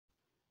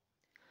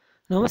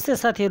नमस्ते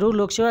साथीहरु,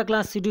 Lok Sewa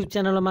class YouTube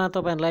च्यानलमा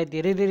तपाईहरुलाई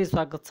धेरै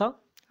स्वागत छ।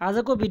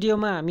 आजको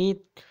भिडियोमा हामी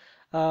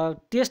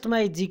टेस्ट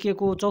माई जीके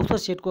को चौथो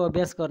सेटको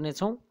अभ्यास गर्ने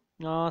छौं।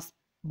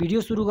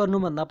 भिडियो सुरु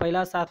गर्नुभन्दा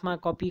पहिला साथमा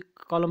कपी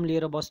कलम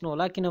लिएर बस्नु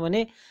होला,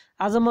 किनभने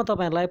आज म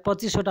तपाईहरुलाई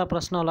 25 वटा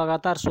प्रश्न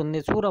लगातार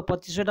सोध्ने छु र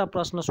 25 वटा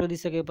प्रश्न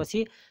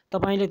सोधिसकेपछि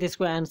तपाईले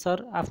त्यसको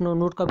आन्सर आफ्नो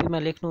नोट कपीमा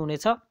लेख्नु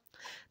हुनेछ।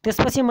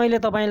 त्यसपछि मैले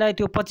तपाईलाई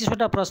त्यो 25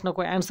 वटा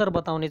प्रश्नको आन्सर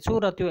बताउने छु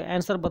र त्यो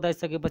आन्सर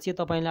बताइसकेपछि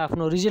तपाईले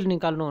आफ्नो रिजल्ट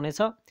निकाल्नु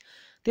हुनेछ।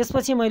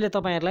 त्यसपछि मैले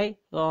तपाईहरुलाई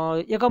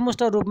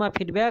एकमुष्ट रूपमा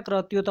फिडब्याक र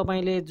त्यो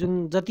तपाईले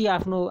जुन जति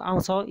आफ्नो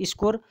आउँछ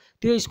स्कोर,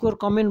 त्यो स्कोर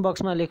कमेन्ट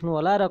बक्समा लेख्नु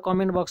होला र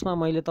कमेन्ट बक्समा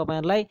मैले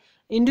तपाईहरुलाई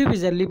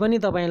इन्डिभिजुअली पनि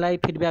तपाईलाई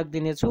फिडब्याक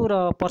दिनेछु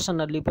र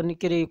पर्सनली पनि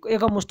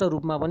एकमुष्ट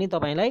रूपमा पनि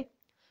तपाईलाई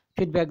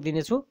फिडब्याक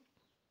दिनेछु।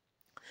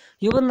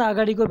 योभन्दा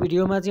अगाडिको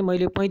भिडियोमा चाहिँ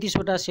मैले 35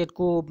 वटा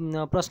सेटको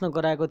प्रश्न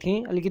गराएको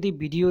थिएँ। अलिकति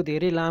भिडियो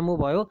धेरै लामो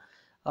भयो,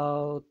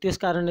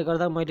 त्यसकारणले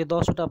गर्दा मैले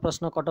 10 वटा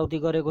प्रश्न कटौती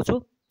गरेको छु।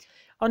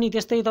 अनि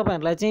त्यस्तै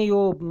तपाईहरुलाई चाहिँ यो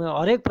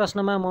हरेक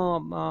प्रश्नमा म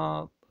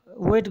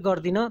वेट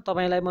गर्दिन,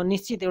 तपाईलाई म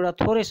निश्चित एउटा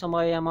थोरै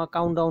समय म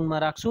काउन्टडाउनमा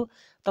राख्छु।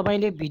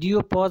 तपाईले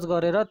भिडियो पज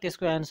गरेर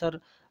त्यसको आन्सर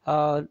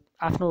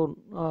आफ्नो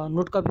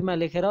नोट कपीमा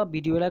लेखेर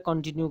भिडियोलाई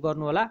कन्टिन्यू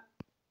गर्नु होला।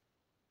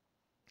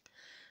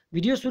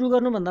 भिडियो सुरु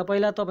गर्नुभन्दा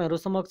पहिला तपाईहरु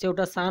समक्ष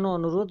एउटा सानो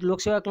अनुरोध,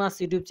 लोकसेवा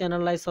क्लास युट्युब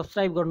च्यानललाई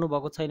सब्स्क्राइब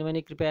गर्नुभएको छैन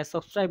भने कृपया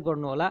सब्स्क्राइब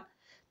गर्नु होला।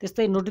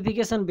 त्यस्तै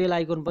नोटिफिकेसन बेल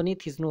आइकन पनि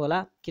थिच्नु होला,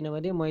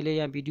 किनभने मैले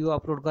यहाँ भिडियो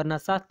अपलोड गर्न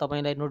साथ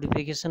तपाईलाई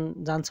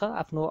नोटिफिकेसन जान्छ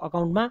आफ्नो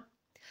अकाउन्टमा।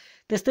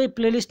 त्यस्तै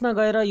प्लेलिस्टमा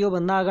गएर यो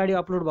भन्दा अगाडि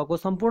अपलोड भएको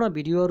सम्पूर्ण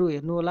भिडियोहरू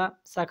हेर्नु होला।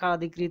 शाखा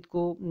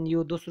अधिकृतको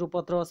यो दोस्रो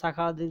पत्र,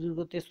 शाखा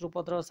अधिकृतको तेस्रो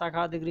पत्र,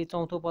 शाखा अधिकृत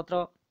चौथो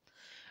पत्र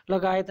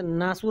लगायत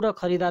नासु र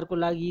खरिदारको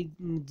लागि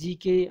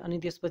जीके, अनि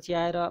त्यसपछि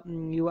आएर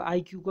यो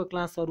आईक्यू को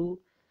क्लासहरू,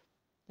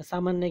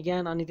 सामान्य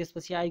ज्ञान, अनि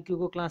त्यसपछि आईक्यू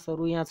को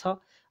क्लासहरू यहाँ छ।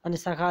 अनि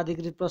शाखा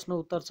अधिकृत प्रश्न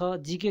उत्तर छ,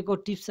 जीके को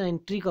टिप्स एन्ड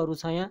ट्रिकहरू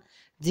छ, यहाँ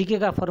जीके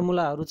का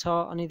फर्मुलाहरू छ।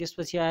 अनि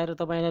त्यसपछि आएर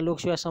तपाईलाई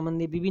लोकसेवा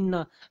सम्बन्धी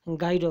विभिन्न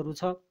गाइडहरू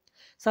छ।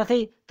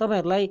 साथै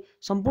तपाईहरुलाई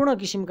सम्पूर्ण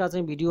किसिमका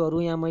चाहिँ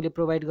भिडियोहरू यहाँ मैले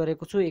प्रोभाइड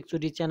गरेको छु।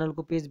 एकचोटी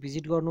च्यानलको पेज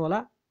भिजिट गर्नु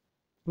होला।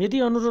 यति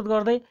अनुरोध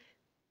गर्दै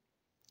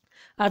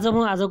आज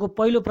म आजको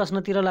पहिलो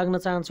प्रश्नतिर लाग्न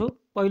चाहन्छु।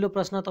 पहिलो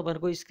प्रश्न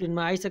तपाईहरुको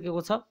स्क्रिनमा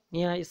आइसकेको छ,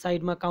 यहाँ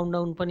साइडमा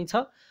काउन्टडाउन पनि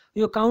छ।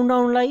 यो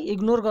काउन्टडाउनलाई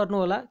इग्नोर गर्नु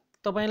होला।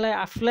 तपाईलाई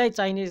आफूलाई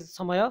चाहिने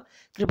समय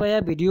कृपया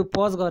भिडियो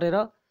पज गरेर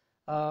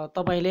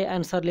तपाईले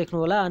आन्सर लेख्नु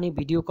होला अनि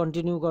भिडियो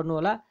कन्टिन्यू गर्नु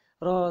होला।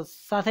 र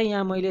साथै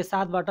यहाँ मैले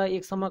 7 बाट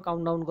 1 सम्म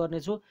काउन्टडाउन गर्ने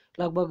छु।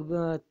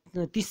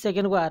 लगभग 30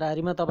 सेकेन्डको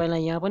हाराहारीमा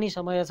तपाईलाई यहाँ पनि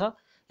समय छ,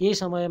 यही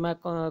समयमा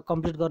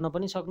कम्प्लिट गर्न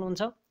पनि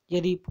सक्नुहुन्छ।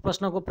 यदि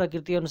प्रश्नको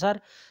प्रकृति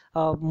अनुसार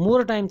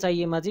मोर टाइम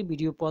चाहिएमा चाहिँ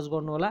भिडियो पज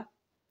गर्नु होला,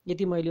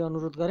 यति मैले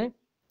अनुरोध गरेँ।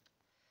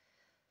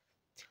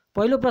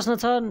 पहिलो प्रश्न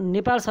छ,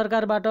 नेपाल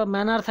सरकारबाट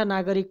मानार्थ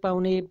नागरिक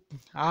पाउने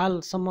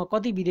हालसम्म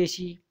कति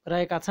विदेशी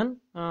रहेका छन्?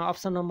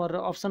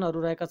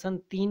 अप्सनहरू रहेका छन्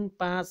 3,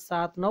 5,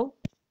 7, 9।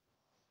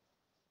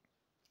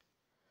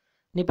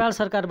 नेपाल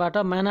सरकारबाट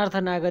मानार्थ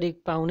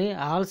नागरिक पाउने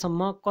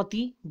हालसम्म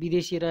कति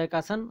विदेशी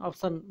रहेका छन्?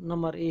 Option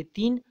number A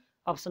 3,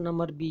 option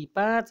number be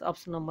 5,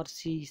 option number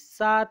C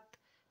 7,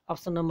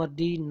 option number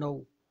D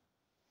 9।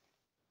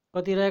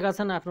 कति रहेका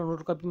छन् आफ्नो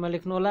नोट कपीमा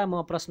लेख्नु होला।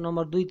 म प्रश्न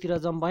नम्बर 2 तिर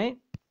जम्प भएँ।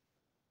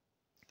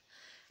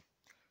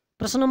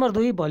 प्रश्न नम्बर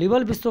 2,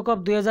 भलिबल विश्वकप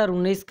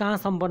 2019 कहाँ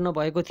सम्पन्न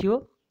भएको थियो?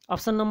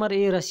 Option number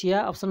A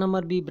Russia, option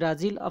number be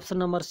Brazil, option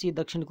number C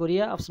दक्षिण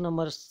Korea, option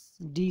number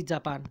D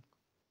Japan.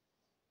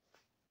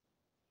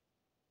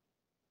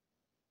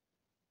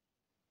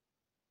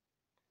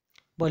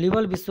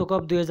 Volleyball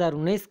विश्वकप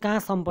 2019 कहाँ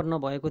सम्पन्न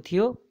भएको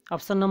थियो?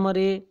 Option number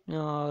A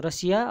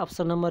Russia,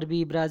 option number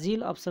be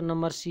Brazil, option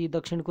number C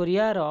दक्षिण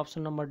कोरिया र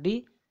अप्सन नम्बर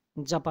डी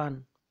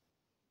जापान।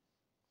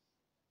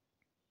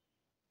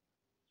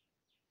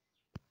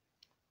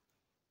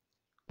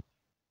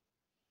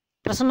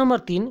 प्रश्न number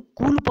 3,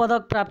 कुल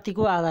पदक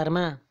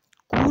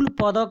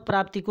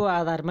प्राप्तिको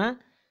आधारमा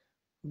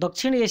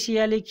दक्षिण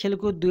एसियाली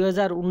खेलकुद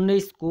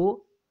 2019 को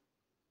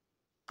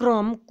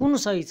क्रम कुन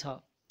सही छ?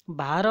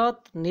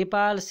 Bharat,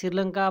 Nepal,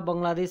 Sri Lanka,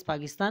 Bangladesh,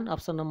 Pakistan.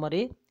 Option number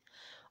A.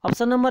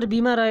 Option number be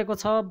मा रहेको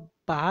छ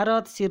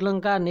Bharat,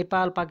 Sri Lanka,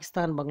 Nepal,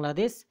 Pakistan,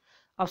 Bangladesh.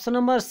 Option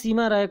number C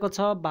मा रहेको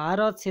छ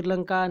भारत,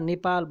 श्रीलङ्का,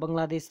 नेपाल,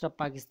 बङ्गलादेश र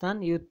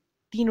पाकिस्तान। यो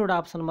 3 वटा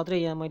अप्सन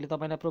मात्रै यहाँ मैले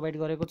तपाईलाई प्रोभाइड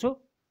गरेको छु।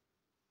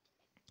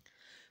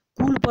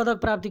 कुल पदक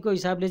प्राप्तिको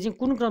हिसाबले चाहिँ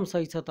कुन क्रम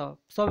सही छ त?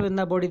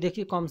 सबैभन्दा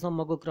बढीदेखि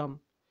कमसम्मको क्रम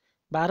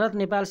भारत,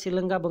 नेपाल,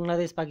 श्रीलङ्का,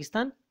 बङ्गलादेश,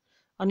 पाकिस्तान।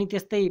 अनि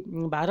त्यस्तै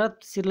भारत,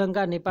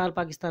 श्रीलङ्का, नेपाल,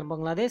 पाकिस्तान,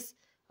 बङ्गलादेश,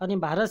 अनि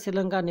भारत,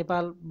 श्रीलङ्का,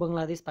 नेपाल,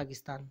 बङ्गलादेश,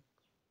 पाकिस्तान।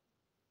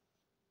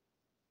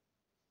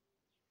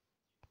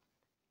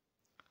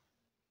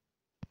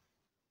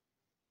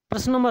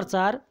 प्रश्न नम्बर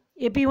 4,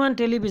 AP1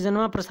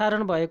 टेलिभिजनमा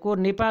प्रसारण भएको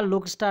नेपाल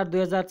लोकस्टार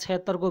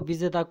 2076 को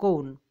विजेता को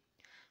हुन्?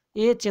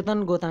 ए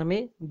चेतन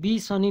Gotame, be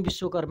Sunny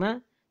Vishwakarma,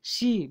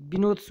 C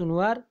Vinod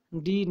Sunuwar,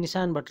 D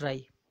Nishan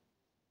Bhattarai.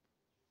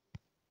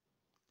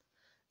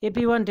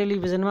 AP1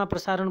 टेलिभिजनमा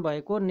प्रसारण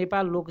भएको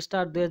नेपाल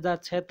लोकस्टार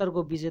 2076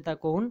 को विजेता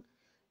को हुन्?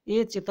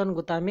 ए चेतन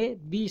Gotame,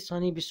 be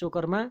Sunny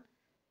Vishwakarma,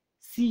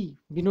 C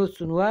Vinod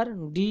Sunuwar,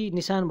 D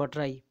निशान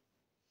भट्टराई।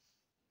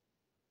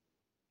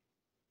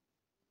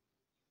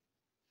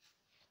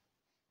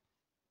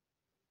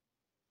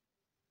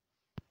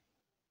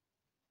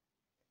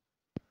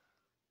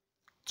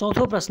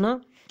 चौथो प्रश्न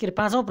के अरे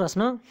पाँचौं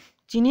प्रश्न,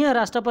 चिनिया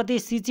राष्ट्रपति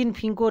सी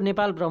जिनपिङको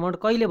नेपाल भ्रमण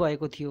कहिले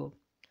भएको थियो?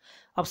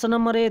 अप्सन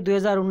नम्बर ए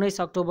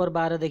 2019 अक्टोबर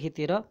 12 देखि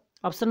 13,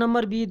 अप्सन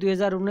नम्बर बी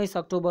 2019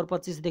 अक्टोबर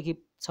 25 देखि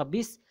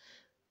 26,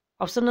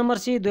 अप्सन नम्बर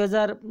सी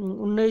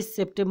 2019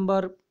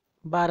 सेप्टेम्बर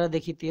 12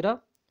 देखि 13,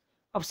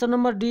 अप्सन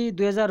नम्बर डी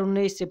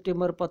 2019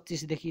 सेप्टेम्बर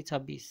 25 देखि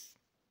 26।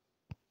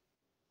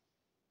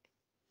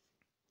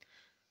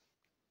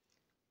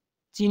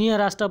 चिनिया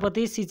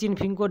राष्ट्रपति सी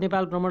जिनपिङको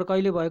नेपाल भ्रमण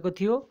कहिले भएको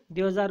थियो?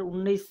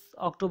 2019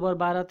 अक्टोबर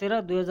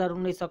 12-13,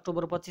 2019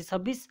 अक्टोबर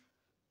 25-26,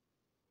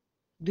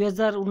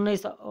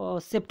 2019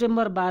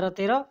 सेप्टेम्बर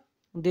 12-13,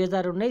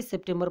 2019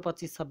 सेप्टेम्बर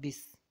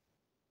 25-26।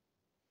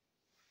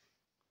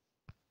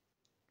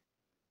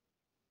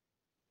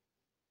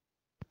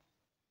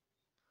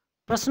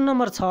 प्रश्न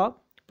नम्बर 6,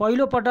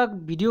 पहिलो पटक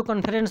भिडियो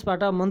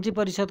कन्फरेन्सबाट मन्त्री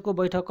परिषदको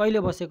बैठक कहिले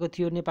बसेको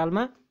थियो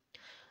नेपालमा?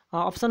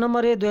 Option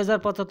number A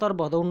 2075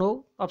 Bhadau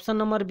 9, option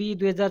number be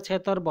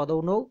 2076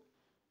 Bhadau 9,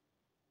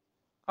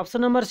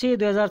 option number C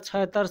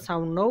 2076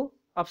 साउन 9,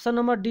 अप्सन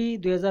नम्बर डी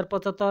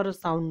 2075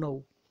 साउन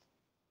 9।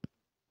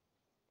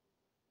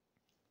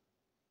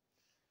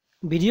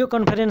 भिडियो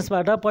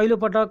कन्फरेन्सबाट पहिलो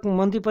पटक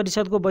मन्त्री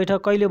परिषदको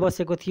बैठक कहिले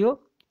बसेको थियो?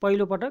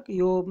 पहिलो पटक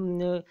यो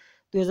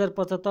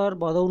 2075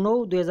 भदौ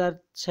 9,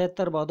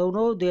 2076 भदौ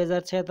 9,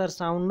 2076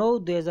 साउन 9,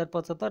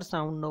 2075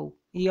 साउन 9।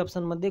 यी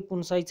अप्सन मध्ये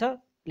कुन सही छ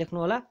लेख्नु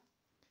होला।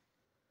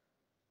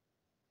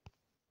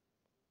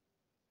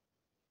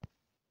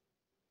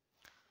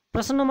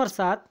 प्रश्न नम्बर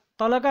 7,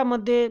 तलका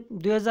मध्ये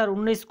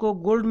 2019 को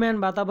गोल्डम्यान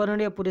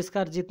वातावरणीय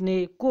पुरस्कार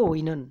जित्ने को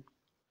होइनन्?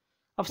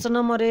 Option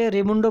number A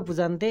रेमुन्डो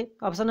पुजान्ते,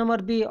 option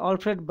number be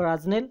Alfred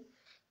ब्राजनेल,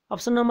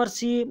 option number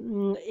C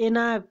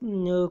Anna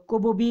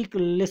कोबोबिक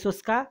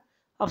लेसोस्का,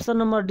 option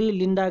number D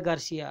Linda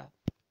Garcia.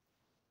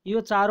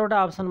 यो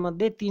चारवटा अप्सन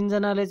मध्ये 3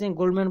 जनाले चाहिँ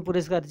गोल्डम्यान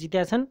पुरस्कार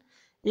जितेका छन्,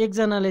 1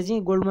 जनाले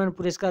चाहिँ गोल्डम्यान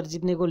पुरस्कार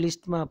जित्नेको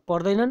लिस्टमा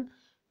पर्दैनन्।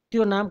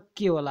 त्यो नाम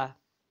के होला?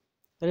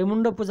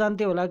 रेमुन्डो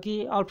पुजान्ते होला कि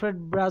अल्फ्रेड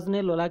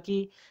ब्राजनेल होला कि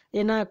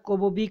एना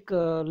कोबोबिक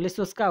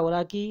लेसोस्का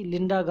होला कि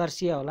लिन्डा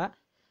गार्सिया होला?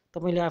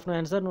 तपाईले आफ्नो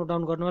एन्सर नोट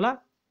डाउन गर्नु होला।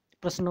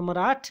 प्रश्न नम्बर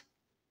 8,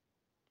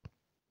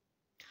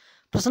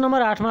 प्रश्न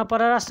नम्बर 8 मा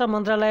परराष्ट्र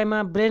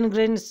मन्त्रालयमा ब्रेन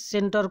ग्रेन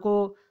सेन्टरको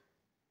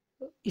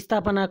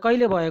स्थापना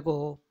कहिले भएको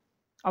हो?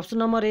 अप्सन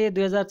नम्बर ए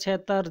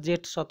 2076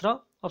 जेठ 17,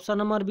 अप्सन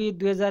नम्बर बी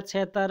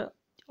 2076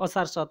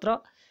 असार 17,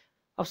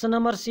 अप्सन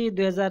नम्बर सी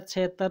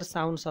 2076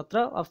 साउन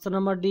 17, अप्सन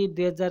नम्बर डी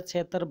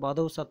 2076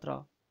 भदौ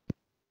 17।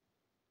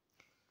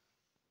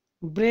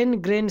 ब्रेन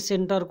ग्रेन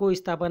सेन्टरको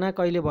स्थापना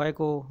कहिले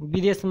भएको हो?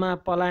 विदेशमा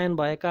पलायन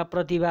भएका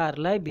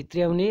प्रतिभाहरूलाई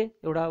भित्र्याउने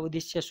एउटा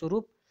उद्देश्य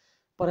स्वरूप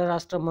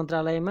परराष्ट्र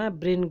मन्त्रालयमा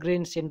ब्रेन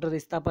ग्रेन सेन्टर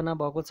स्थापना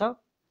भएको छ।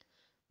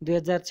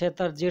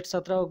 2076 जेठ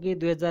 17 हो कि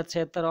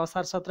 2076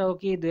 असार 17 हो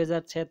कि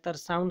 2076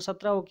 साउन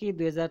 17 हो कि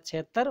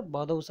 2076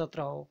 भदौ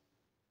 17 हो?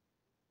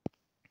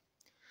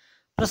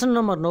 प्रश्न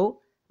number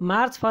 9,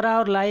 March for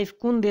our life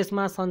कुन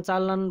देशमा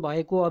सञ्चालन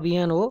भएको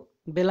अभियान हो?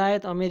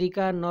 बेलायत,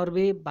 America,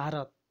 Norway,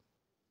 Bharat.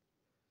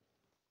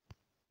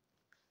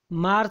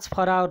 March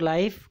for our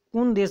life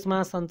कुन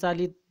देशमा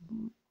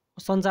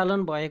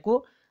सञ्चालन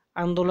भएको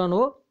आन्दोलन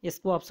हो?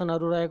 यसको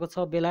अप्सनहरू रहेको छ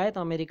बेलायत,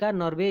 अमेरिका,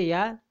 नर्वे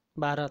या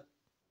भारत।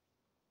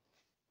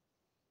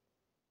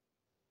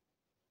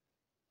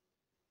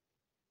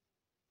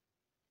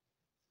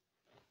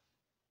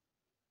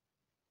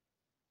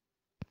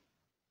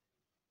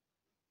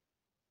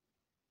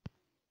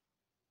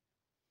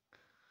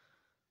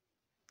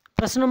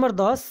 प्रश्न नम्बर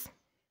 10,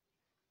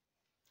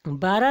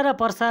 बारा र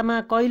पर्सामा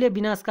कहिले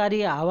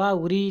विनाशकारी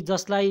हावाहुरी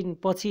जसलाई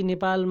पछि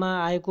नेपालमा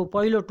आएको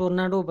पहिलो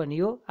टोर्नाडो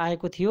भनियो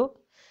आएको थियो?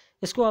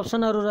 यसको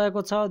अप्सनहरू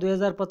रहेको छ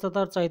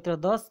 2075 चैत्र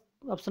 10,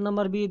 option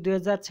number be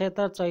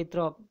 2076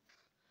 Chaitra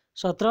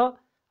 17,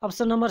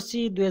 option number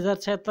C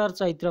 2076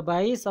 Chaitra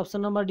 22,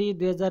 option number D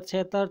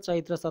 2076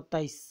 चैत्र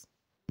 27।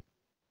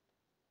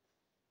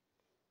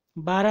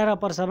 बारा र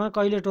पर्सामा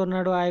कहिले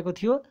टोर्नाडो आएको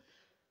थियो?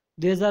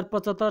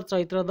 2075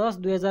 चैत्र 10,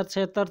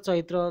 2076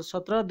 चैत्र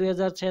 17,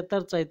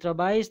 2076 चैत्र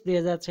 22,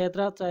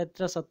 2076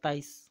 चैत्र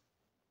 27।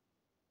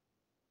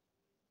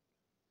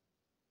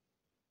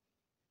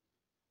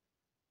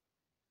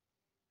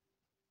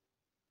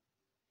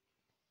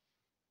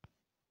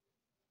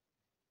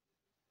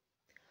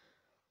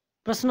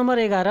 प्रश्न नम्बर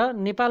 11,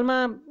 नेपालमा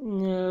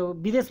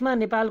विदेशमा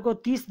नेपालको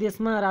 30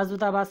 देशमा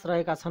राजदूतावास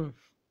रहेका छन्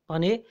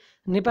भने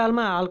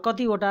नेपालमा हाल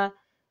कतिवटा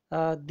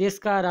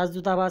देशका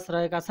राजदूतावास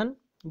रहेका छन्?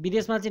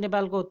 विदेशमा चाहिँ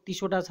नेपालको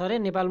 30 वटा छ रे,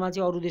 नेपालमा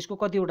चाहिँ अरू देशको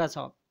कतिवटा छ?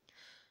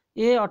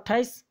 ए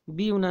 28,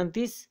 बी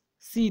 29,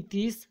 सी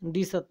 30,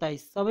 डी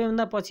 27।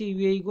 सबैभन्दा पछि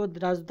युएई को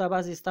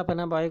राजदूतावास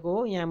स्थापना भएको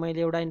हो। यहाँ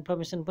मैले एउटा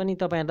इन्फर्मेसन पनि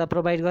तपाईहरुलाई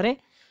प्रोभाइड गरे।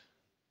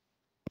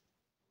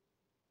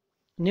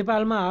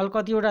 नेपालमा हाल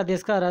कतिवटा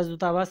देशका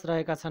राजदूतावास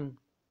रहेका छन्?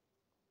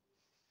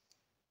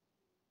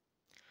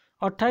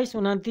 28,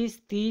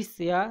 29,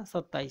 30 या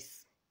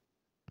 27।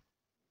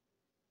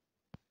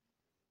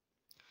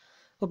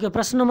 ओके,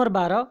 प्रश्न नम्बर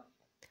 12,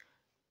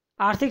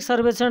 आर्थिक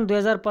सर्वेक्षण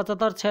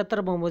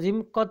 2075-76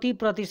 बमोजिम कति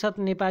प्रतिशत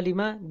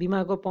नेपालीमा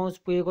बिमाको पहुँच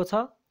पुगेको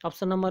छ?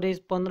 Option number A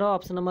 15,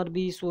 option number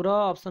be 16,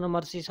 option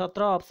number C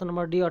 17, option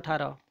number D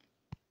 18।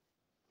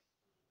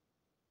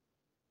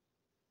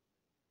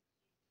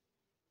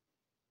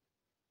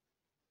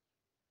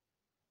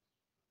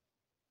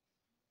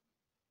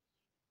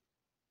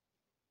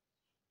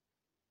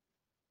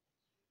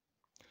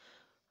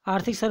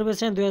 आर्थिक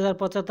सर्वेक्षण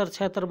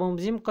 2075-76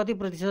 बमोजिम कति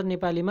प्रतिशत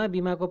नेपालीमा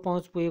बिमाको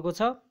पहुँच पुगेको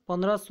छ?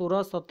 15,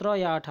 16, 17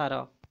 या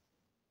 18?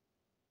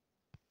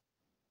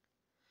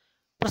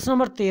 प्रश्न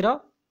नम्बर 13,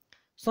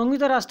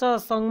 संयुक्त राष्ट्र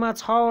सङ्घमा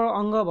 6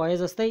 अङ्ग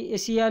भए जस्तै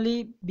एसियाली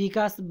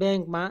विकास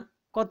ब्याङ्कमा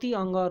कति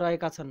अङ्ग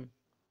रहेका छन्?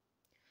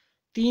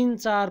 3,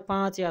 4,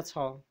 5 या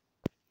 6?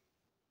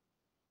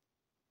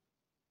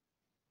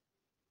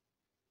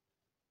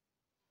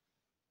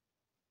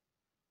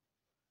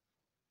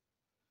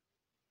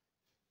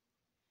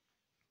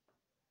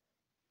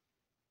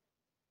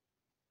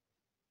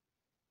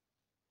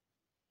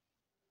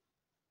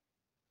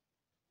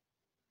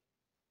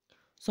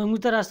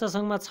 संयुक्त राष्ट्र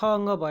सङ्घमा 6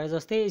 अङ्ग भए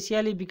जस्तै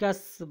एसियाली विकास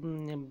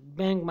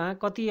ब्याङ्कमा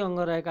कति अङ्ग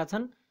रहेका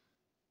छन्?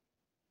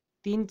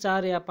 3,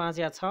 4 या 5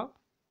 या 6?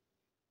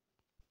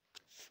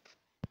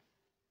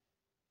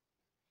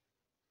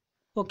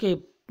 ओके,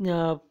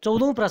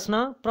 14औं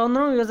प्रश्न,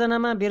 15औं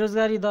योजनामा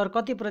बेरोजगारी दर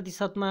कति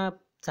प्रतिशतमा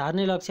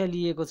झार्ने लक्ष्य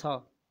लिएको छ?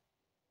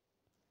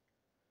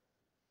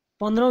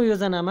 15औं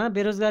योजनामा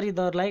बेरोजगारी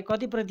दरलाई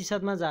कति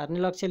प्रतिशतमा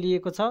झार्ने लक्ष्य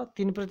लिएको छ?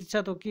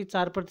 3% हो कि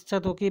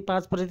 4% हो कि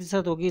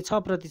 5% हो कि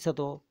 6%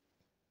 हो?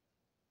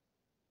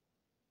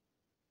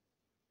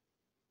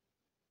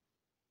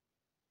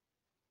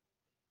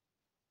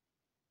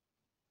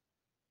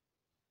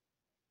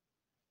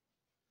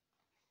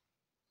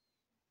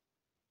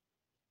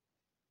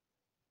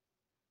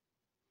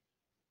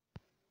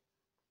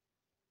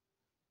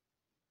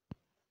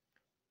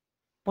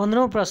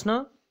 पन्ध्रौं प्रश्न,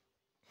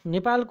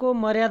 नेपालको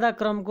मर्यादा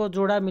क्रमको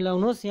जोडा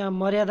मिलाउनुहोस्। यहाँ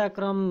मर्यादा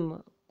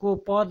क्रमको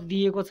पद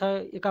दिएको छ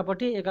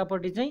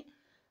एकापट्टि चाहिँ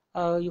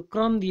यो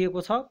क्रम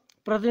दिएको छ।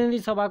 प्रतिनिधि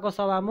सभाको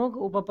सभामुख,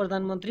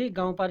 उपप्रधानमन्त्री,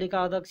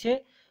 गाउँपालिका अध्यक्ष,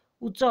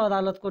 उच्च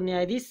अदालतको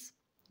न्यायाधीश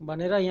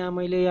भनेर यहाँ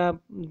मैले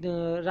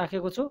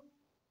राखेको छु।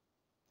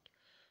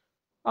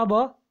 अब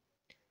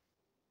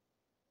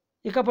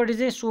एकापट्टि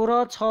चाहिँ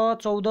 16, 6,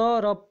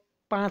 14 र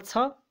 5 छ।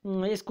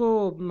 यसको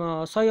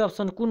सही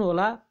अप्सन कुन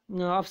होला?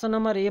 अप्सन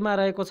नम्बर एमा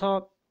रहेको छ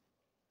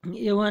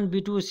A1,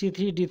 B2,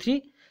 C3, D3।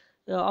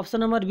 Option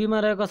number बीमा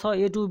रहेको छ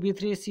A2,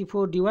 B3,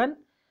 C4, D1।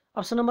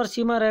 Option number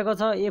सीमा रहेको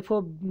छ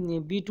A4,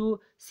 B2,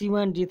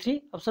 C1, D3।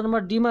 Option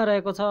number डीमा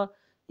रहेको छ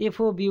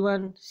A4,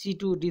 B1,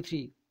 C2,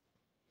 D3।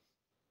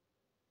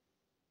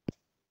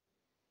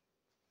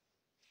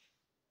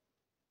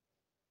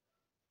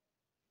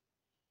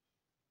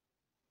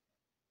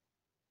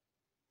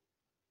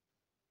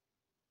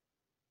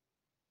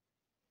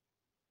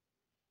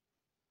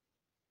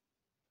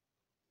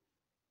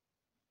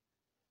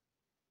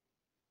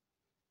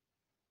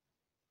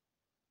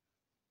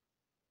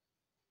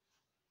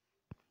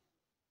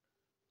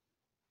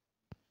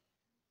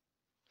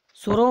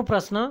 सोह्रौं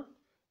प्रश्न,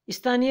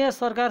 स्थानीय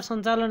सरकार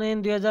सञ्चालन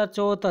ऐन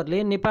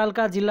 2074ले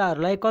नेपालका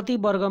जिल्लाहरूलाई कति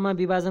वर्गमा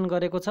विभाजन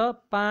गरेको छ?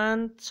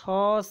 5,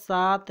 6,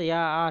 7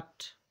 या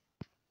 8?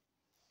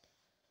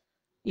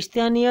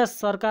 स्थानीय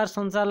सरकार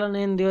सञ्चालन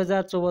ऐन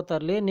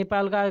 2074ले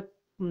नेपालका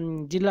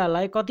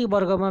जिल्लालाई कति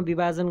वर्गमा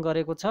विभाजन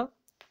गरेको छ?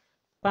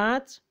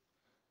 5,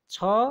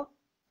 6,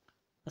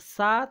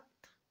 7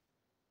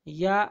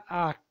 या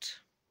 8?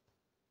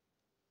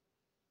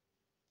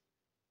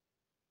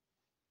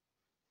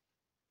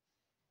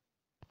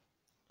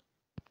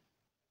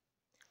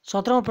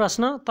 17औं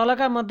प्रश्न,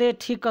 तलका मध्ये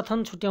ठिक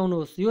कथन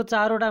छुट्याउनुहोस्। यो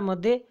 4वटा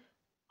मध्ये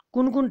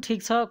कुन कुन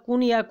ठिक छ,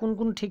 कुन या कुन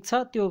कुन ठिक छ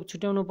त्यो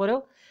छुट्याउनु पर्यो।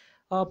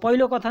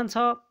 पहिलो कथन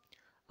छ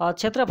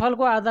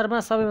क्षेत्रफलको आधारमा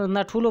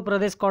सबैभन्दा ठुलो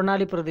प्रदेश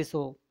कर्णाली प्रदेश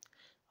हो।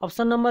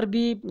 अप्सन नम्बर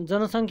बी,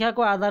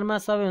 जनसङ्ख्याको आधारमा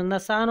सबैभन्दा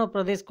सानो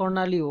प्रदेश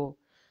कर्णाली हो।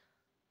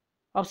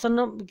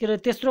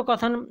 तेस्रो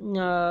कथन,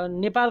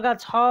 नेपालका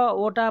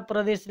 6वटा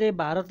प्रदेशले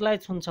भारतलाई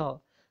छुन्छ।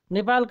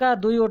 नेपालका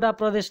 2वटा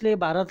प्रदेशले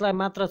भारतलाई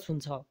मात्र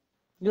छुन्छ।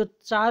 यो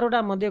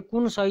 4वटा मध्ये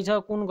कुन सही छ,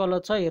 कुन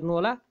गलत छ हेर्नु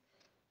होला।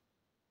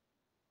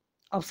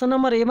 अप्सन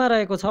नम्बर एमा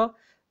रहेको छ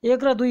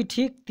 1 र 2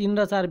 ठिक, 3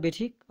 र 4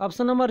 बेठिक।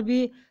 अप्सन नम्बर बी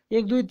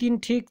 1, 2, 3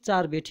 ठिक,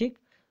 4 बेठिक।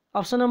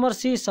 अप्सन नम्बर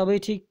सी सबै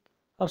ठिक।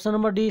 अप्सन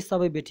नम्बर डी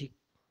सबै बेठिक।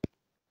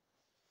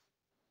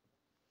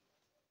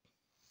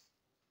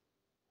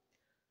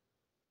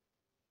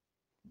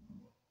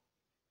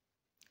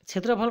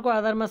 क्षेत्रफलको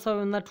आधारमा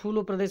सबैभन्दा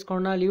ठुलो प्रदेश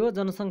कर्णाली हो।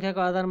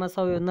 जनसङ्ख्याको आधारमा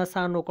सबैभन्दा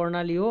सानो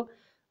कर्णाली हो।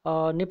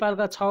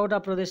 नेपालका 6वटा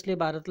प्रदेशले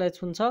भारतलाई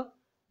छुन्छ,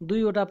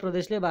 2वटा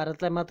प्रदेशले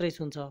भारतलाई मात्रै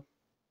छुन्छ।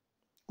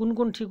 कुन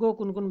कुन ठिक हो,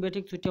 कुन कुन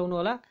बेठिक छुट्याउनु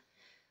होला।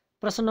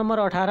 प्रश्न नम्बर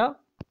 18,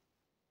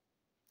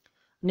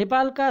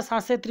 नेपालका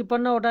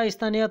 753वटा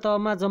स्थानीय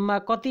तहमा जम्मा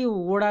कति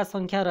वडा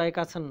सङ्ख्या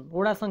रहेका छन्?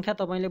 वडा सङ्ख्या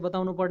तपाईँले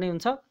बताउनु पर्ने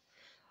हुन्छ।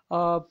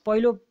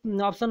 पहिलो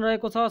अप्सन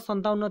रहेको छ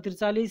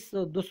 5743,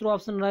 दोस्रो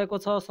अप्सन रहेको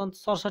छ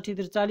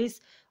 6743,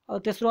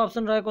 तेस्रो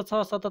अप्सन रहेको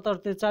छ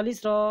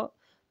 7743 र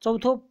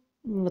चौथो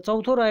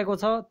चौथो रहेको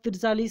छ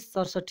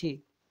 4367।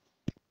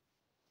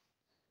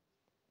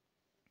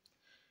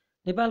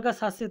 नेपालका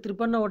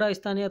 753 वटा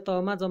स्थानीय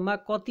तहमा जम्मा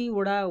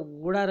कतिवटा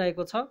वडा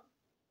रहेको छ?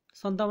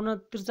 57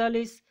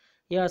 43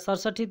 या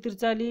 67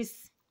 43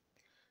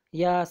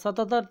 या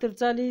 77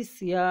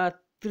 43 या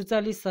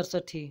 43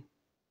 67?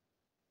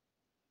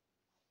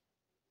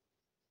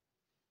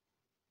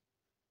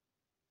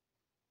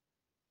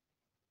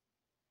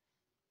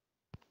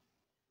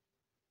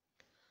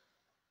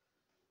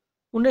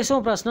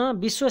 उन्नाइसौँ प्रश्न,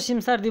 विश्व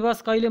सिमसार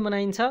दिवस कहिले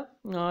मनाइन्छ?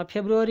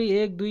 फेब्रुअरी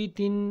 1 2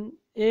 3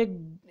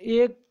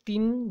 1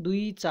 3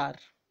 2 4।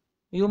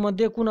 यो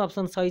मध्ये कुन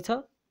अप्सन सही छ?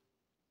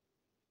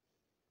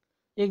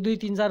 1 2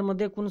 3 4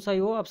 मध्ये कुन सही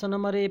हो? Option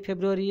number A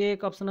February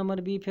 1, option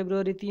number be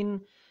February 3,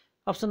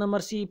 option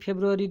number C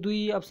February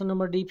 2, option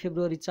number D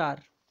February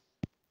 4।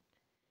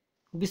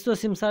 विश्व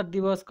सिमसार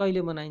दिवस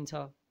कहिले मनाइन्छ?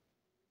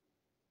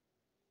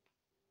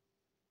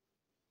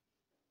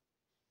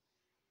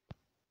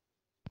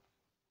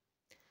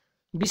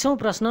 बीसौँ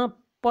प्रश्न,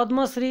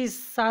 पद्मश्री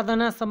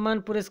साधना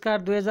सम्मान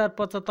पुरस्कार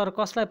 2075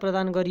 कसलाई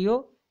प्रदान गरियो?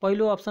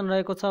 पहिलो अप्सन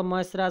रहेको छ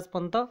महेशराज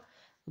पन्त,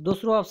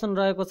 दोस्रो अप्सन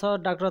रहेको छ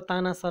डाक्टर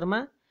ताना शर्मा,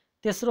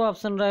 तेस्रो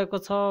अप्सन रहेको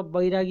छ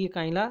बैरागी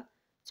काइला,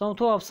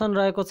 चौथो अप्सन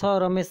रहेको छ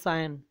रमेश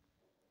सायन।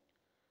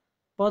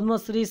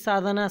 पद्मश्री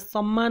साधना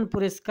सम्मान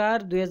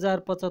पुरस्कार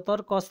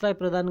 2075 कसलाई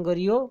प्रदान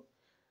गरियो?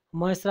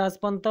 महेशराज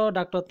पन्त,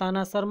 डाक्टर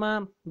ताना शर्मा,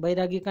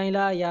 बैरागी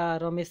काइला या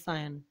रमेश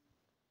सायन?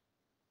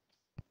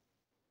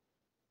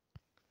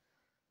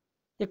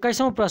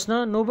 21औँ प्रश्न,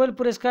 नोबेल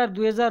पुरस्कार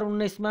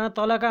 2019 मा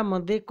तलका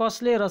मध्ये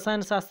कसले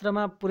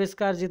रसायनशास्त्रमा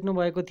पुरस्कार जित्नु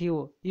भएको थियो?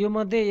 यो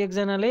मध्ये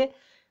एकजनाले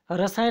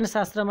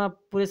रसायनशास्त्रमा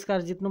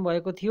पुरस्कार जित्नु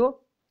भएको थियो।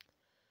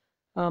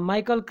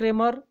 माइकल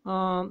क्रेमर,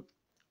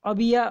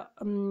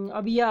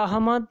 अबिया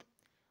अहमद,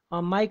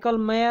 माइकल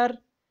मेयर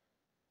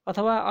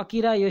अथवा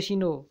अकिरा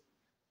योसिनो।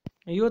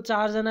 यो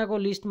चारजनाको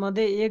लिस्ट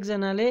मध्ये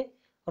एकजनाले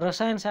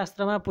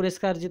रसायनशास्त्रमा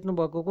पुरस्कार जित्नु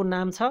भएकोको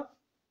नाम छ,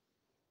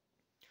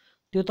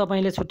 त्यो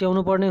तपाईले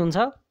छुट्याउनु पर्ने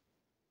हुन्छ।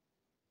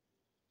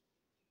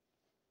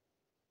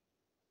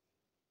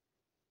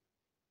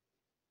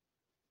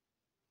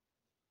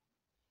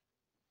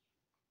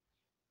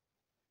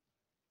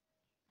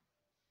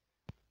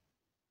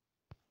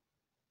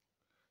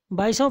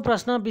 बाइसौँ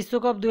प्रश्न,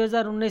 विश्वकप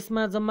 2019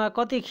 मा जम्मा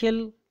कति खेल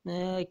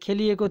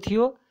खेलिएको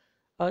थियो?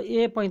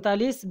 ए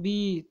 45, बी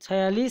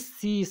 46,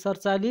 सी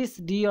 47,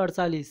 डी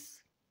 48।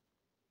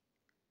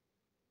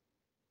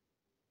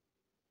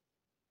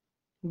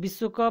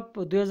 विश्वकप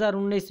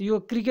 2019 यो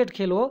क्रिकेट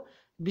खेल हो।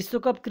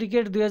 विश्वकप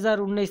क्रिकेट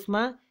 2019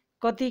 मा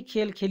कति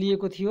खेल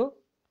खेलिएको थियो?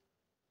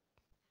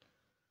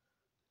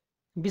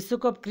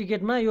 विश्वकप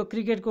क्रिकेटमा, यो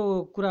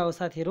क्रिकेटको कुरा हो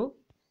साथीहरू,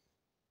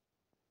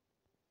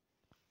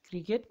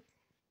 क्रिकेट।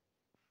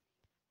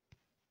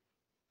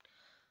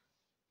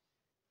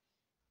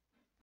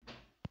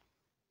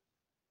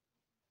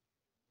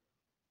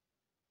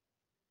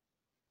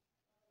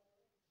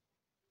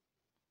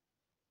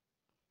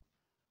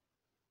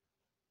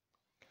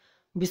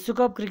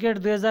 विश्वकप क्रिकेट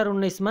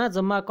 2019 मा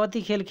जम्मा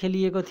कति खेल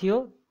खेलिएको थियो?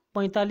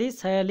 45,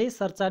 46,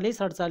 47,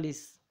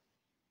 48।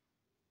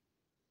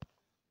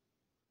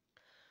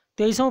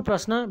 23औँ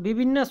प्रश्न,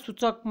 विभिन्न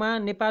सूचकमा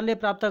नेपालले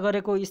प्राप्त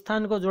गरेको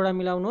स्थानको जोडा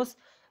मिलाउनुहोस्।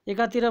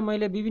 एकातिर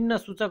मैले विभिन्न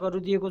सूचकहरू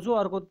दिएको छु,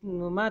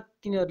 अर्कोमा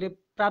तिनीहरूले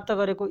प्राप्त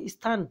गरेको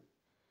स्थान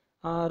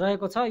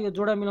रहेको छ, यो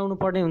जोडा मिलाउनु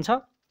पर्ने हुन्छ।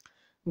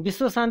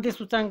 विश्व शान्ति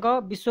सूचाङ्क,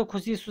 विश्व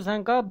खुसी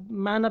सूचाङ्क,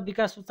 मानव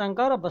विकास सूचाङ्क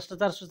र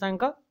भ्रष्टाचार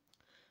सूचाङ्क।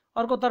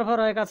 अर्कोतर्फ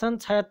रहेका छन्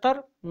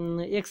 76,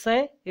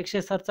 100,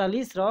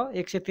 147 र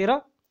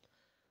 113।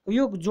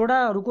 यो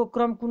जोडाहरूको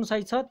क्रम कुन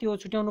सही छ त्यो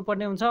छुट्याउनु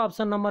पर्ने हुन्छ।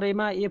 अप्सन नम्बर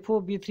एमा A4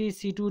 B3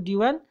 C2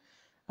 D1,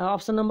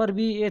 option number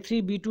be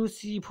A3 B2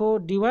 C4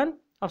 D1,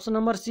 option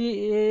number C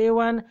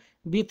A1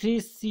 B3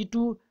 C2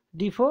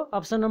 D4,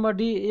 option number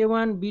D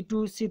A1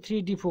 B2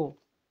 C3 D4।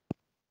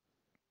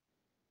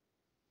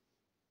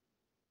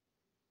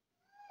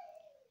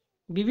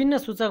 विभिन्न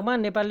सूचकमा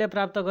नेपालले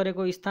प्राप्त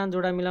गरेको स्थान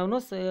जोडा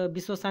मिलाउनुहोस्।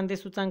 विश्व शान्ति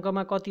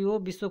सूचाङ्कमा कति हो?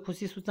 विश्व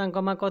खुसी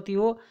सूचाङ्कमा कति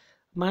हो?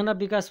 मानव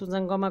विकास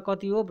सूचाङ्कमा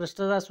कति हो?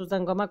 भ्रष्टाचार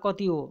सूचाङ्कमा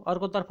कति हो?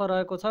 अर्कोतर्फ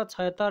रहेको छ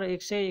 76,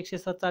 100,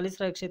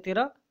 147 र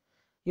 113।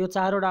 यो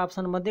चारवटा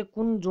अप्सन मध्ये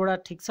कुन जोडा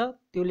ठिक छ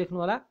त्यो लेख्नु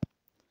होला।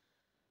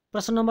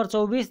 प्रश्न नम्बर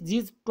 24,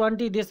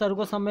 G20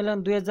 देशहरूको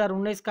सम्मेलन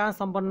 2019 कहाँ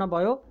सम्पन्न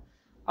भयो?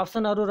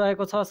 अप्सनहरू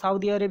रहेको छ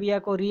साउदी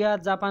अरेबियाको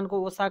रियाद,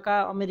 जापानको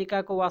ओसाका,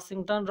 अमेरिकाको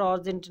वाशिङटन र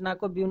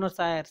अर्जेन्टिनाको ब्युनस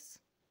आयर्स।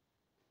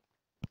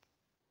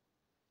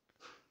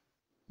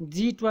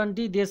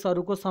 G20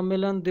 देशहरूको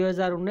सम्मेलन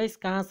 2019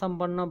 कहाँ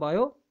सम्पन्न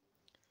भयो?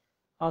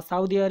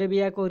 साउदी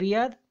अरेबियाको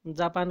रियाद,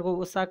 जापानको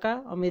ओसाका,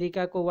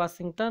 अमेरिकाको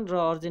वाशिङटन र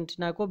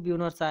अर्जेन्टिनाको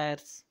ब्युनस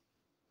आयर्स।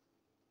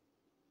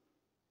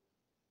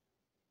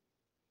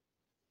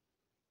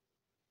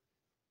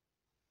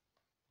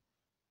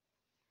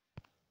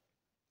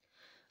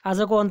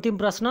 आजको अन्तिम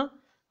प्रश्न,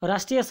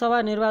 राष्ट्रिय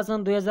सभा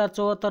निर्वाचन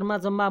 2074 मा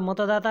जम्मा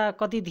मतदाता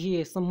कति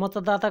थिए?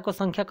 मतदाताको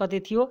सङ्ख्या कति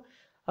थियो?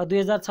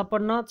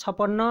 2056,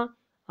 56,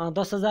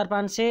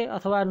 10,500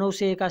 अथवा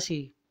 981।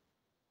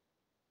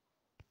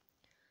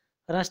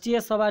 राष्ट्रिय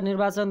सभा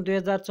निर्वाचन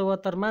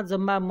 2074 मा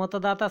जम्मा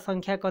मतदाता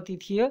सङ्ख्या कति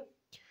थियो?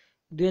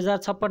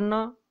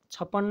 2056,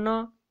 56,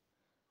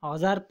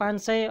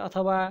 1500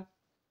 अथवा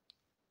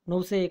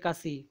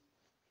 981।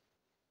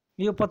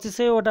 यो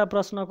 2500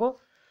 प्रश्नको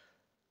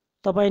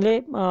तपाईले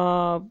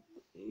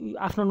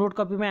आफ्नो नोट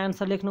कपीमा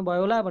एन्सर लेख्नु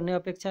भयो होला भन्ने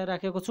अपेक्षा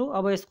राखेको छु।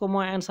 अब यसको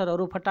म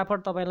एन्सरहरू फटाफट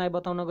तपाईलाई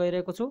बताउन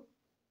गइरहेको छु।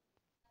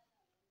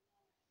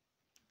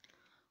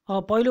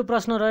 पहिलो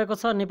प्रश्न रहेको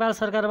छ नेपाल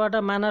सरकारबाट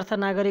मानार्थ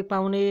नागरिक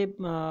पाउने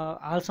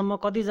हालसम्म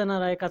कति जना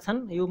रहेका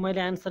छन्? यो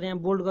मैले एन्सर यहाँ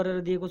बोल्ड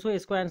गरेर दिएको छु।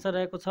 यसको एन्सर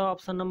रहेको छ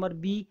अप्सन नम्बर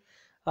बी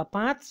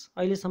 5।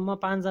 अहिलेसम्म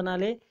 5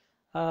 जनाले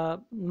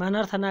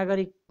मानार्थ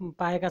नागरिक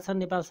पाएका छन्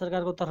नेपाल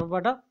सरकारको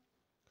तर्फबाट।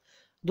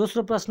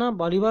 दोस्रो प्रश्न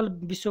भलिबल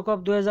विश्वकप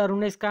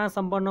 2019 कहाँ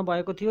सम्पन्न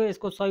भएको थियो?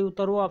 यसको सही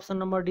उत्तर हो अप्सन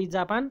नम्बर डी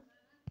जापान।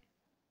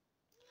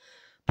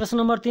 प्रश्न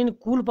नम्बर 3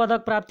 कुल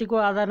पदक प्राप्तिको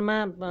आधारमा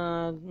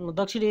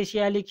दक्षिण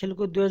एसियाली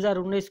खेलकुद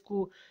 2019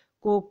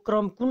 को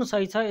क्रम कुन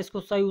सही छ? यसको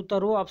सही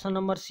उत्तर हो option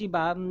number C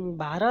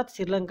Bharat,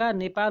 Sri Lanka,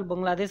 Nepal,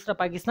 Bangladesh र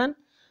पाकिस्तान।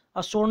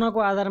 स्वर्णको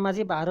आधारमा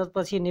चाहिँ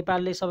भारतपछि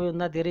नेपालले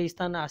सबैभन्दा धेरै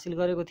स्थान हासिल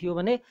गरेको थियो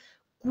भने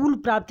कुल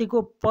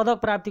प्राप्तिको पदक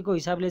प्राप्तिको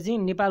हिसाबले चाहिँ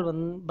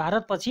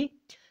भारतपछि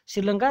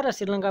श्रीलङ्का र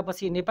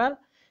श्रीलङ्कापछि नेपाल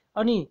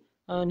अनि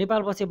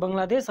नेपालपछि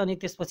बङ्गलादेश अनि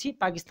त्यसपछि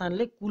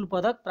पाकिस्तानले कुल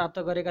पदक प्राप्त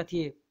गरेका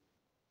थिए।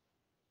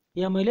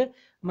 यहाँ मैले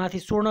माथि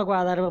स्वर्णको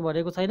आधारमा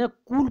भनेको छैन,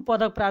 कुल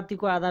पदक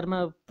प्राप्तिको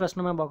आधारमा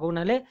प्रश्नमा भएको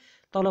हुनाले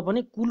तल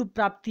पनि कुल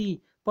प्राप्ति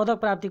पदक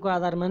प्राप्तिको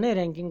आधारमा नै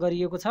र्याङ्किङ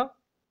गरिएको छ।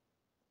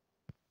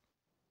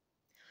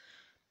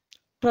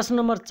 प्रश्न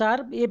नम्बर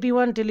 4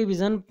 AP1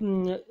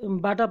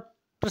 टेलिभिजनबाट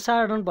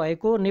प्रसारण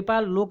भएको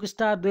नेपाल लोक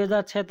स्टार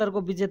 2076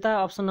 को विजेता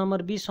option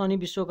number be Sunny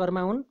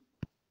Vishwakarma हुन्।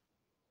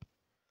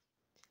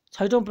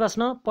 6औं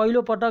प्रश्न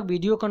पहिलो पटक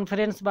भिडियो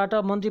कन्फरेन्सबाट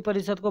मन्त्री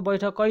परिषदको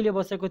बैठक कहिले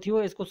बसेको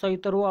थियो? यसको सही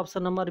उत्तर हो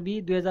अप्सन नम्बर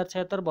बी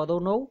 2076 भदौ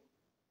 9।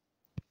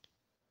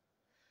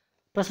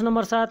 प्रश्न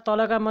नम्बर 7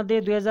 तलका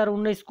मध्ये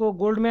 2019 को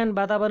गोल्डम्यान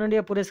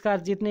वातावरणीय पुरस्कार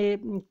जित्ने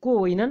को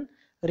होइनन्?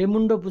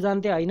 रेमुन्डो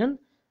पुजान्ते होइनन्,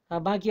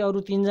 बाँकी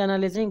अरू 3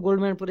 जनाले चाहिँ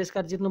गोल्डम्यान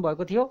पुरस्कार जित्नु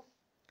भएको थियो।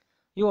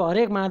 यो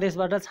हरेक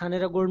महादेशबाट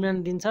छानेर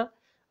गोल्डम्यान दिन्छ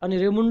अनि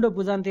रेमुन्डो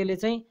पुजान्तेले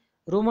चाहिँ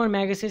रोमन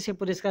म्यागसेसे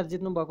पुरस्कार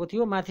जित्नु भएको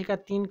थियो। माथिका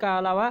 3 का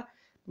अलावा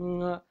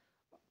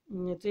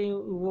चाहिँ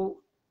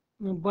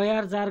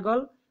बयार जार्गल,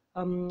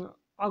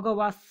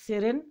 अगवास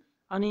सेरेन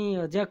अनि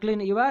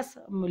ज्याक्लिन इवास,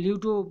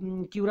 ल्युटो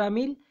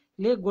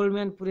क्युरामिलले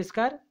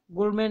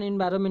गोल्डम्यान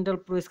इन्भाइरोमेन्टल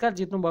पुरस्कार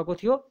जित्नु भएको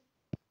थियो।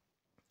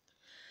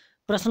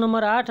 प्रश्न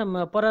नम्बर 8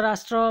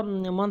 परराष्ट्र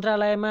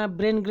मन्त्रालयमा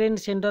ब्रेन ग्रेन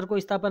सेन्टरको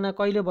स्थापना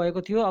कहिले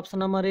भएको थियो? अप्सन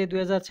नम्बर ए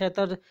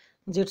 2076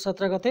 जेठ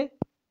 17 गते।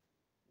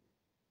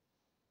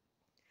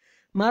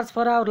 मार्च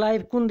फर आवर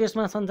लाइफ कुन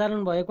देशमा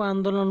सञ्चालन भएको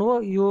आन्दोलन हो?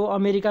 यो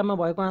अमेरिकामा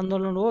भएको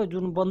आन्दोलन हो।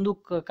 जुन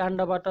बन्दुक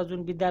काण्डबाट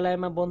जुन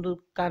विद्यालयमा बन्दुक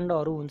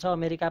काण्डहरू हुन्छ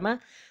अमेरिकामा,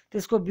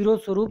 त्यसको विरोध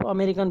स्वरूप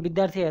अमेरिकन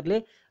विद्यार्थीहरूले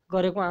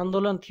गरेको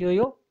आन्दोलन थियो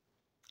यो।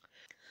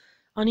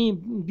 अनि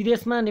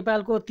विदेशमा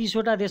नेपालको 30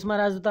 वटा देशमा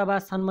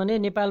राजदूतावास छन् भने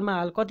नेपालमा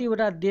हाल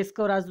कतिवटा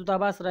देशको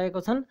राजदूतावास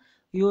रहेको छन्?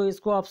 यो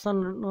यसको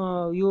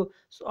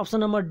अप्सन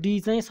नम्बर डी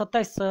चाहिँ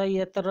 27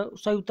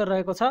 सही उत्तर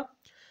रहेको छ।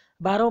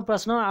 12औं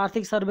प्रश्न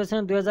आर्थिक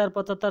सर्वेक्षण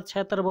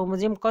 2075-76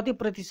 बमोजिम कति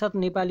प्रतिशत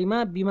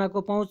नेपालीमा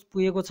बिमाको पहुँच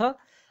पुगेको छ?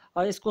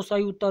 यसको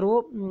सही उत्तर हो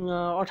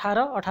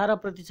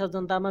 18%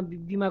 जनतामा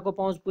बिमाको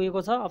पहुँच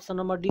पुगेको छ। Option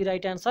number D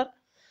right answer.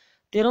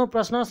 13औं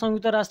प्रश्न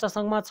संयुक्त राष्ट्र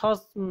सङ्घमा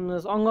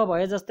 6 अङ्ग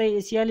भए जस्तै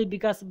एसियाली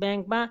विकास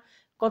ब्याङ्कमा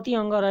कति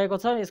अङ्ग रहेको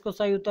छ? यसको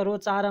सही उत्तर हो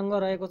 4 अङ्ग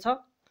रहेको छ।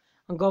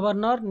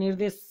 गभर्नर,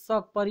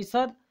 निर्देशक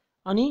परिषद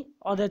अनि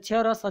अध्यक्ष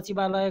र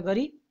सचिवालय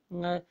गरी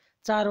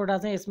 4 वटा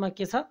चाहिँ यसमा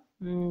के छ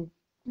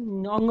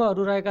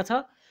अङ्गहरू रहेका छ।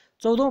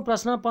 14औं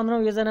प्रश्न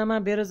 15औं योजनामा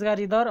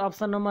बेरोजगारी दर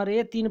अप्सन नम्बर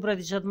ए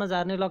 3% मा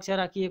झार्ने लक्ष्य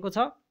राखिएको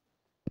छ।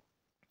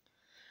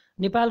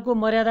 नेपालको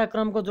मर्यादा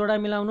क्रमको जोडा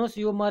मिलाउनुहोस्।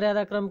 यो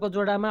मर्यादा क्रमको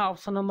जोडामा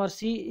अप्सन नम्बर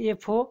सी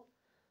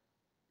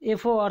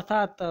एफओ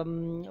अर्थात्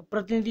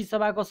प्रतिनिधि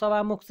सभाको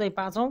सभामुख चाहिँ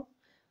 5औं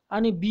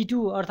अनि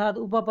B2 अर्थात्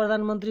उप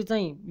प्रधानमन्त्री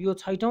चाहिँ यो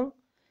 6औं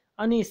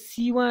अनि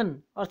C1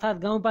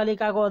 अर्थात्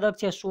गाउँपालिकाको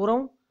अध्यक्ष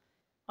 16औं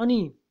अनि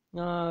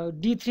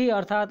D3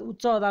 अर्थात्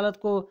उच्च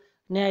अदालतको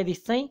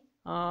न्यायाधीश चाहिँ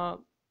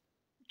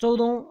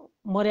 14औं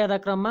मर्यादा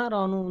क्रममा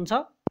रहनुहुन्छ।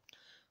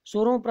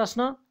 16औं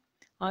प्रश्न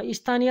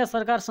स्थानीय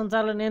सरकार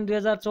सञ्चालन ऐन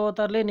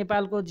 2074 ले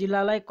नेपालको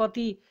जिल्लालाई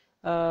कति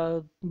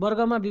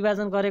वर्गमा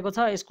विभाजन गरेको छ?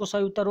 यसको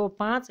सही उत्तर हो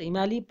 5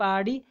 हिमाली,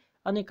 पहाडी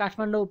अनि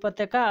काठमाडौँ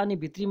उपत्यका अनि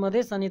भित्री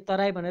मधेस अनि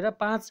तराई भनेर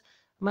 5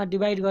 मा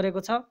डिभाइड गरेको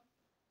छ।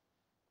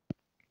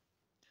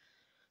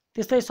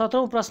 त्यस्तै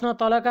 17औं प्रश्न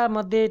तलका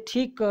मध्ये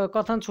ठिक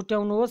कथन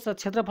छुट्याउनुहोस्।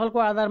 क्षेत्रफलको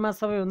आधारमा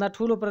सबैभन्दा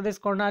ठुलो प्रदेश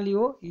कर्णाली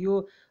हो,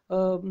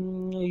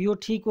 यो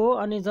ठिक हो।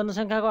 अनि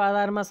जनसङ्ख्याको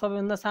आधारमा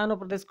सबैभन्दा सानो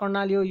प्रदेश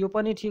कर्णाली हो, यो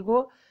पनि ठिक हो।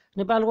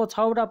 नेपालको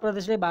 6 वटा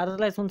प्रदेशले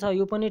भारतलाई छुन्छ,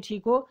 यो पनि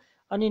ठिक हो।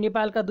 अनि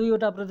नेपालका 2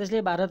 वटा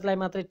प्रदेशले भारतलाई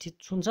मात्रै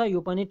छुन्छ, यो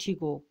पनि ठिक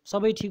हो।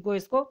 सबै ठिक हो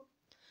यसको।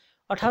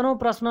 18औं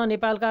प्रश्न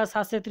नेपालका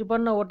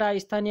 753 वटा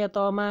स्थानीय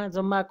तहमा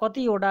जम्मा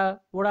कति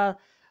वडा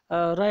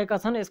रहेका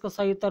छन्? यसको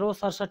सही उत्तर हो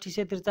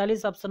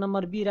 6743। Option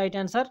number be right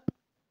answer.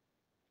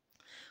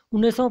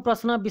 19औं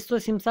प्रश्न विश्व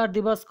सिमसार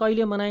दिवस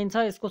कहिले मनाइन्छ?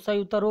 यसको सही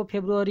उत्तर हो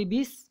फेब्रुअरी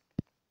 20।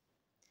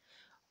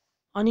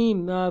 अनि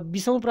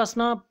 20औं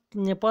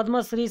प्रश्न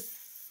पद्मश्री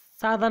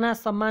साधना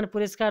सम्मान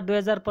पुरस्कार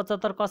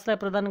 2075 कसलाई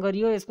प्रदान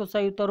गरियो? यसको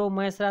सही उत्तर हो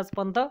महेशराज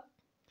पन्त।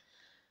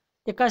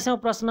 21औं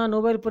प्रश्न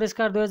नोबेल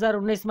पुरस्कार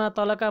 2019 मा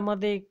तलका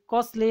मध्ये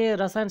कसले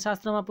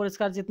रसायनशास्त्रमा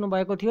पुरस्कार जित्नु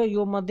भएको थियो?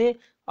 यो मध्ये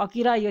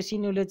अकिरा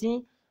योसिनोले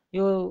चाहिँ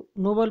यो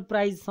नोबेल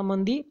प्राइज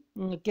सम्बन्धी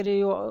के अरे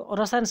यो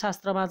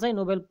रसायनशास्त्रमा चाहिँ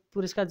नोबेल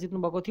पुरस्कार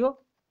जित्नु भएको थियो।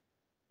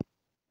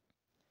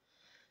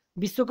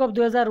 विश्वकप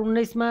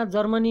 2019 मा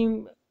जर्मनी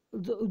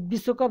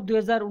विश्वकप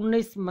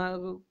 2019 मा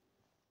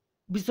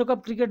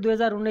विश्वकप क्रिकेट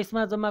 2019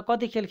 मा जम्मा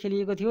कति खेल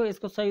खेलिएको थियो?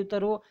 यसको सही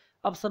उत्तर हो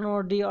अप्सन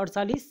नम्बर डी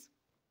 48।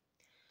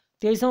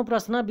 23औं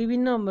प्रश्न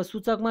विभिन्न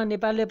सूचकमा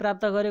नेपालले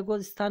प्राप्त गरेको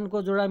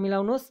स्थानको जोडा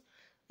मिलाउनुहोस्।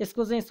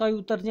 यसको चाहिँ सही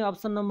उत्तर चाहिँ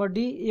option number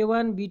D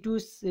A1 B2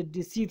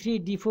 C3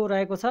 D4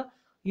 रहेको छ।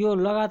 यो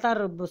लगातार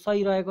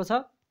सही रहेको छ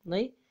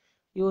है।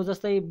 यो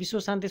जस्तै विश्व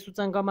शान्ति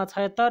सूचाङ्कमा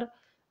 76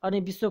 अनि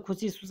विश्व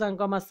खुसी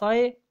सूचाङ्कमा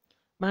 100,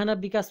 मानव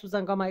विकास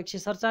सूचाङ्कमा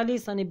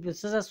 147 अनि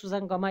भ्रष्टाचार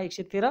सूचाङ्कमा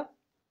 113।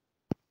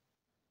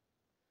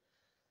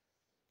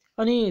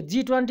 अनि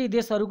G20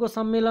 देशहरूको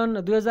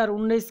सम्मेलन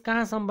 2019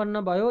 कहाँ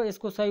सम्पन्न भयो?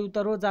 यसको सही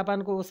उत्तर हो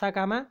जापानको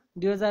ओसाकामा।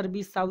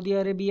 2020 साउदी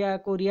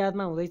अरेबियाको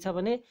रियादमा हुँदैछ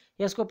भने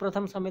यसको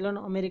प्रथम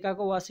सम्मेलन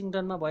अमेरिकाको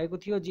वासिङटनमा भएको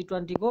थियो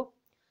G20 को।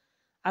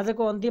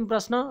 आजको अन्तिम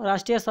प्रश्न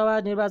राष्ट्रिय सभा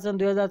निर्वाचन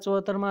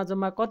 2074 मा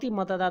जम्मा कति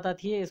मतदाता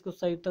थिए? यसको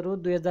सही उत्तर हो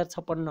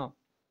 2056।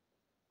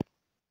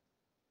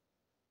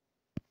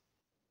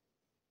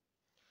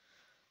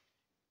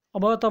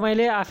 अब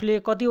तपाईले आफूले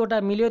कतिवटा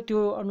मिल्यो त्यो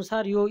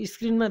अनुसार यो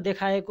स्क्रिनमा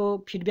देखाएको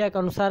फिडब्याक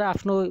अनुसार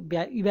आफ्नो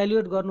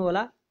इभ्यालुएट गर्नु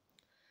होला।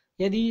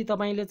 यदि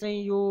तपाईले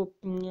चाहिँ यो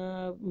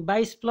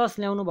 22 प्लस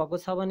ल्याउनु भएको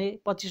छ भने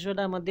 25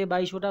 वटा मध्ये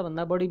 22 वटा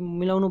भन्दा बढी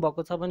मिलाउनु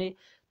भएको छ भने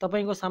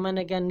तपाईको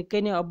सामान्य ज्ञान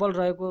निकै नै अब्बल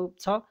रहेको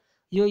छ।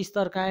 यो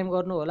स्तर कायम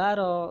गर्नु होला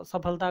र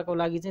सफलताको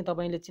लागि चाहिँ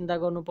तपाईले चिन्ता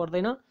गर्नु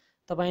पर्दैन।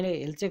 तपाईले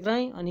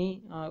हेलचेक्राइ अनि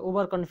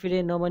ओभर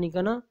कन्फिडेन्ट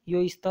नबनिकन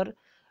यो स्तर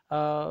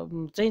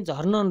चाहिँ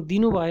झर्न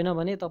दिनु भएन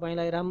भने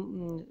तपाईलाई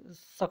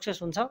सक्सेस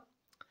हुन्छ।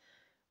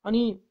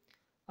 अनि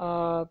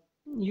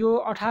यो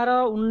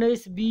 18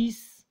 19 20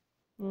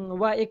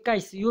 वा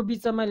 21 यो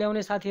बिचमा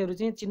ल्याउने साथीहरु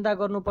चाहिँ चिन्ता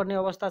गर्नुपर्ने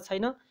अवस्था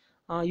छैन।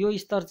 यो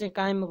स्तर चाहिँ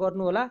कायम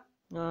गर्नु होला।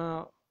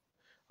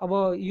 अब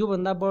यो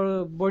भन्दा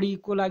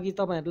बढीको लागि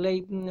तपाईहरुलाई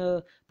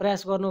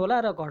प्रयास गर्नु होला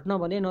र घट्न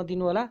भने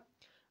नदिनु होला।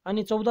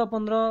 अनि 14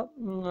 15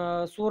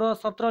 16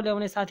 17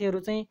 ल्याउने साथीहरु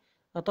चाहिँ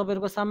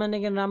तपाईहरुको सामान्य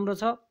ज्ञान राम्रो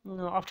छ।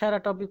 अप्ठ्यारा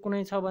टपिक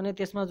कुनै छ भने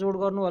त्यसमा जोड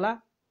गर्नु होला।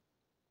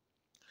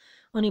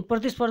 अनि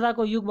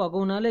प्रतिस्पर्धाको युग भएको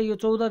हुनाले यो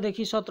 14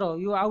 देखि 17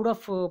 यो आउट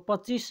अफ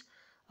 25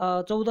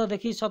 14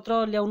 देखि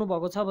 17 ल्याउनु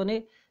भएको छ भने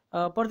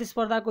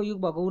प्रतिस्पर्धाको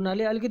युग भएको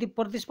हुनाले अलिकति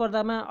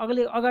प्रतिस्पर्धामा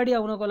अगाडि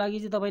आउनको लागि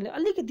चाहिँ तपाईले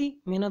अलिकति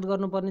मेहनत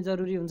गर्नुपर्ने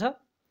जरुरी हुन्छ।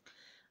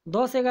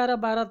 10 11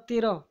 12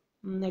 13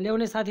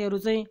 ल्याउने साथीहरु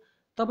चाहिँ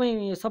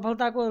तपाई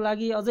सफलताको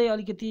लागि अझै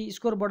अलिकति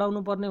स्कोर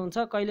बढाउनु पर्ने हुन्छ।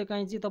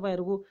 कहिलेकाहीँ चाहिँ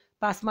तपाईहरुको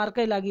पास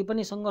मार्कै लागि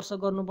पनि संघर्ष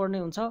गर्नुपर्ने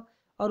हुन्छ।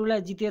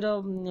 अरूलाई जितेर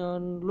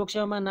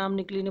लोकसेवामा नाम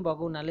निक्लिने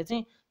भएको हुनाले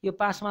चाहिँ यो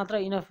पास मात्र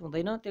इनफ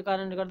हुँदैन। त्यो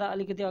कारणले गर्दा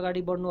अलिकति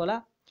अगाडि बढ्नु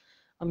होला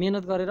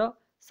मेहनत गरेर।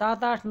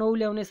 7 8 9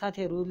 ल्याउने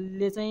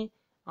साथीहरुले चाहिँ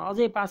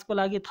अझै पासको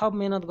लागि थप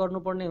मेहनत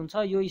गर्नुपर्ने हुन्छ।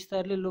 यो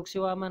स्तरले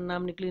लोकसेवामा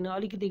नाम निक्लिन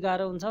अलिकति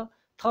गाह्रो हुन्छ।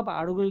 थप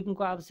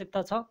हार्डवर्किङको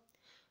आवश्यकता छ।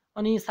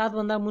 अनि 7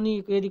 भन्दा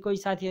मुनि यदि कोही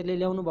साथीहरुले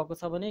ल्याउनु भएको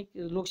छ भने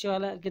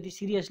लोकसेवालाई अलिकति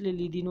सिरियसली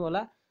लिदिनु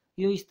होला।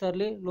 यो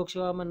स्तरले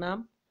लोकसेवामा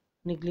नाम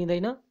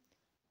निक्लिँदैन।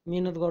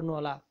 मेहनत गर्नु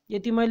होला।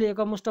 यति मैले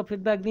एकमुष्ट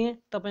फिडब्याक दिए।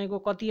 तपाईको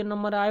कति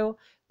नम्बर आयो,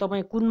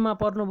 तपाई कुनमा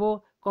पर्नुभयो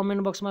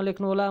कमेन्ट बक्समा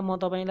लेख्नु होला। म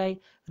तपाईलाई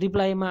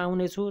रिप्लाईमा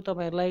आउने छु।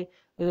 तपाईहरुलाई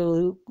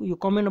यो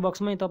कमेन्ट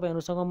बक्समै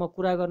तपाईहरुसँग म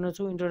कुरा गर्ने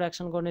छु,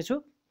 इन्ट्रोडक्सन गर्ने छु।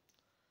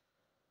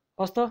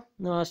 हस्त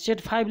सेट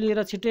 5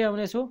 लिएर छिट्टै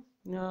आउने छु।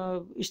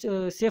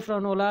 सेफ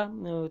रहनु होला।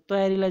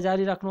 तयारीलाई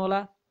जारी राख्नु होला।